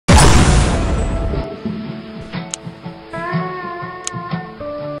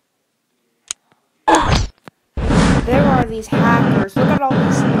there are these hackers. Look at all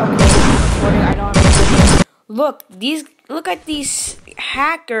these. Okay, I'm recording. I don't have a look. Look at these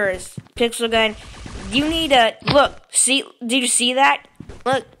hackers. Pixel Gun. You need to look. See? Did you see that?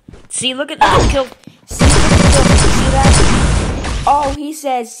 Look. See? Look at the kill. See? Look at the kill. See that? Oh, he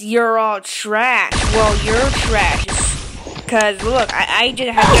says you're all trash. Well, you're trash. Cause look, I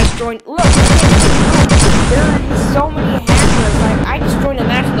just joined. Look, there are so many hackers. Like I just joined a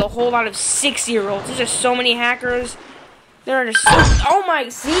match with a whole lot of 6-year-olds. There's just so many hackers. There are just oh my,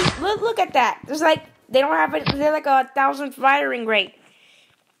 see, look at that. There's like they don't have it. They're like 1,000 firing rate.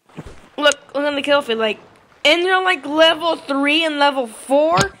 Look at the kill feed, like, and they're like level 3 and level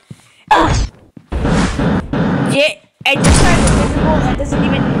 4. Yeah, and this guy's invisible. That doesn't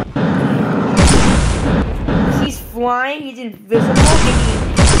even. He's flying, he's invisible,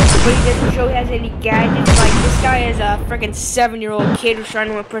 but he doesn't show he has any gadgets. Like, this guy is a freaking 7-year-old kid who's trying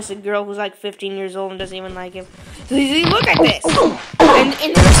to impress a girl who's like 15 years old and doesn't even like him. So look at this! And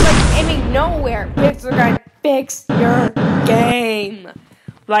it's like aiming nowhere. Pixel Gun, fix your game.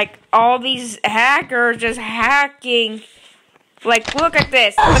 Like, all these hackers just hacking. Like, look at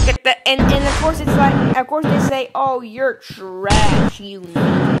this. Look at that. And of course it's like, of course they say, oh, you're trash, you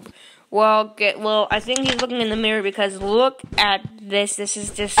noob. Well, I think he's looking in the mirror because look at this. This is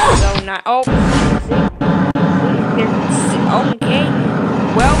just so not. Oh, okay.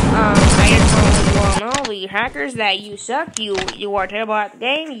 Well, I just want to know, you hackers, that you suck. You are terrible at the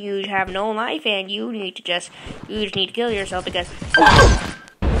game. You have no life, and you just need to kill yourself because.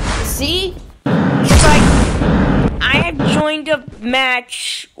 See, it's like I have joined a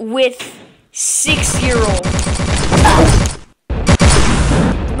match with 6-year-olds.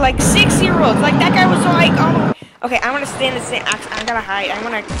 Like 6-year-olds, like that guy was like, oh, okay, I'm gonna stand the same. I gotta hide. I'm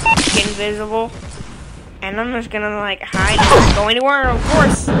gonna get invisible, and I'm just gonna like hide and not go anywhere. Of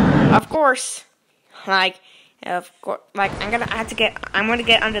course, like I'm gonna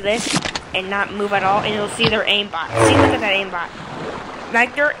get under this and not move at all, and you'll see their aimbot. See, look at that aimbot.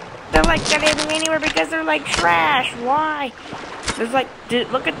 Like they're like not aiming anywhere because they're like trash. Why? There's like,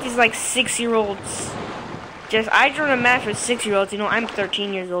 dude, look at these like 6-year-olds. I joined a match with 6-year-olds. You know, I'm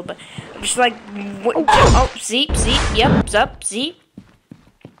 13 years old, but I'm just like, what? Oh, see, yep, up, see.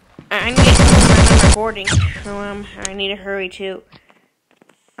 I'm recording. So I need to hurry too.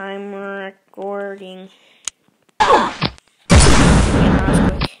 I'm recording. Yeah, that was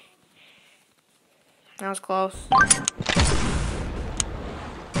quick. That was close.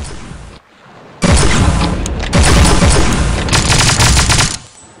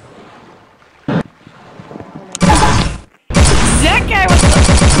 That guy was.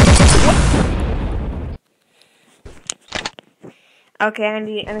 What? Okay, I'm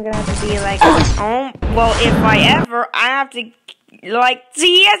gonna have to be like, oh, well, if I have to, like,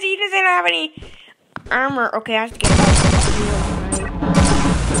 see, yes, he doesn't have any armor. Okay, I have to get back.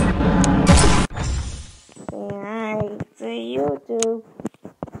 See YouTube,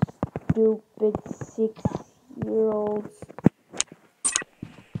 stupid 6-year-olds.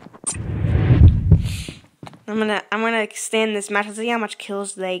 I'm gonna extend this match and see how much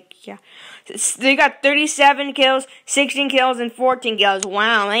kills they got 37 kills, 16 kills, and 14 kills.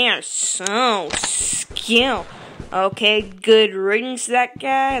 Wow, they are so skilled. Okay, good riddance, that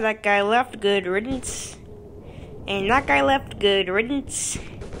guy. That guy left, good riddance. And that guy left, good riddance.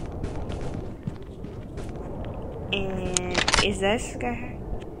 And is this guy?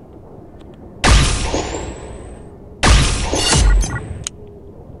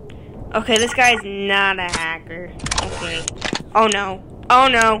 Okay, this guy is not a hacker. Okay. Oh no. Oh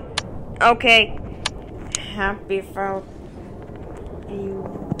no. Okay. Happy for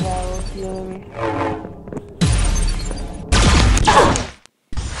evolving.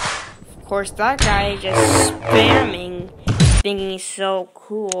 Of course, that guy is just spamming, thinking he's so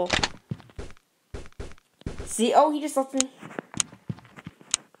cool. See? Oh, he just left me.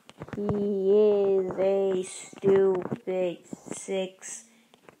 He is a stupid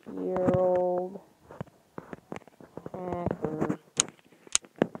 6-year-old hacker.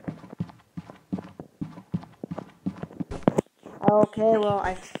 Okay, well,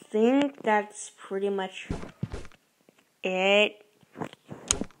 I think that's pretty much it.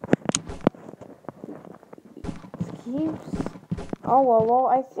 Oh, well,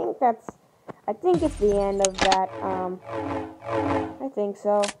 I think it's the end of that, I think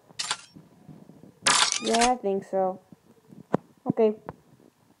so. Yeah, I think so. Okay.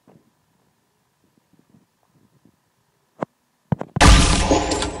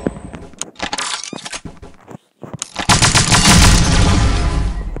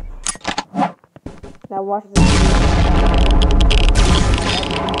 Now watch this.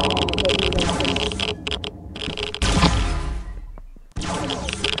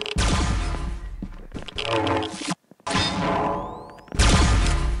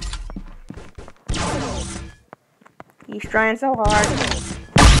 He's trying so hard.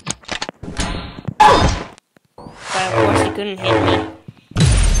 But of course he couldn't hit me.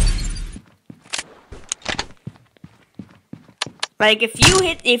 Like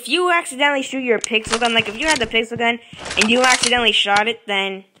if you accidentally shoot your pixel gun, like if you had the pixel gun and you accidentally shot it,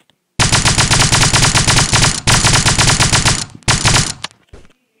 then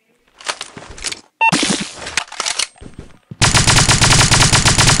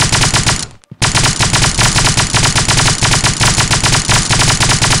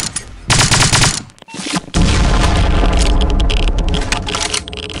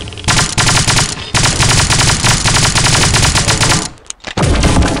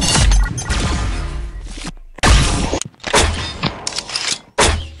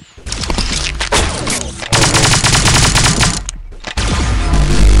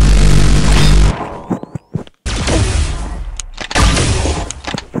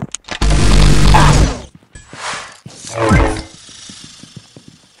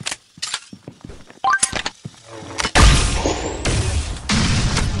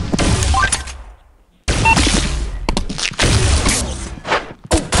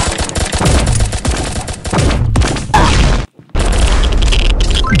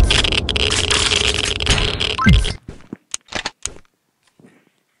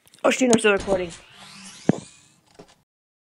oh shoot, I'm still recording.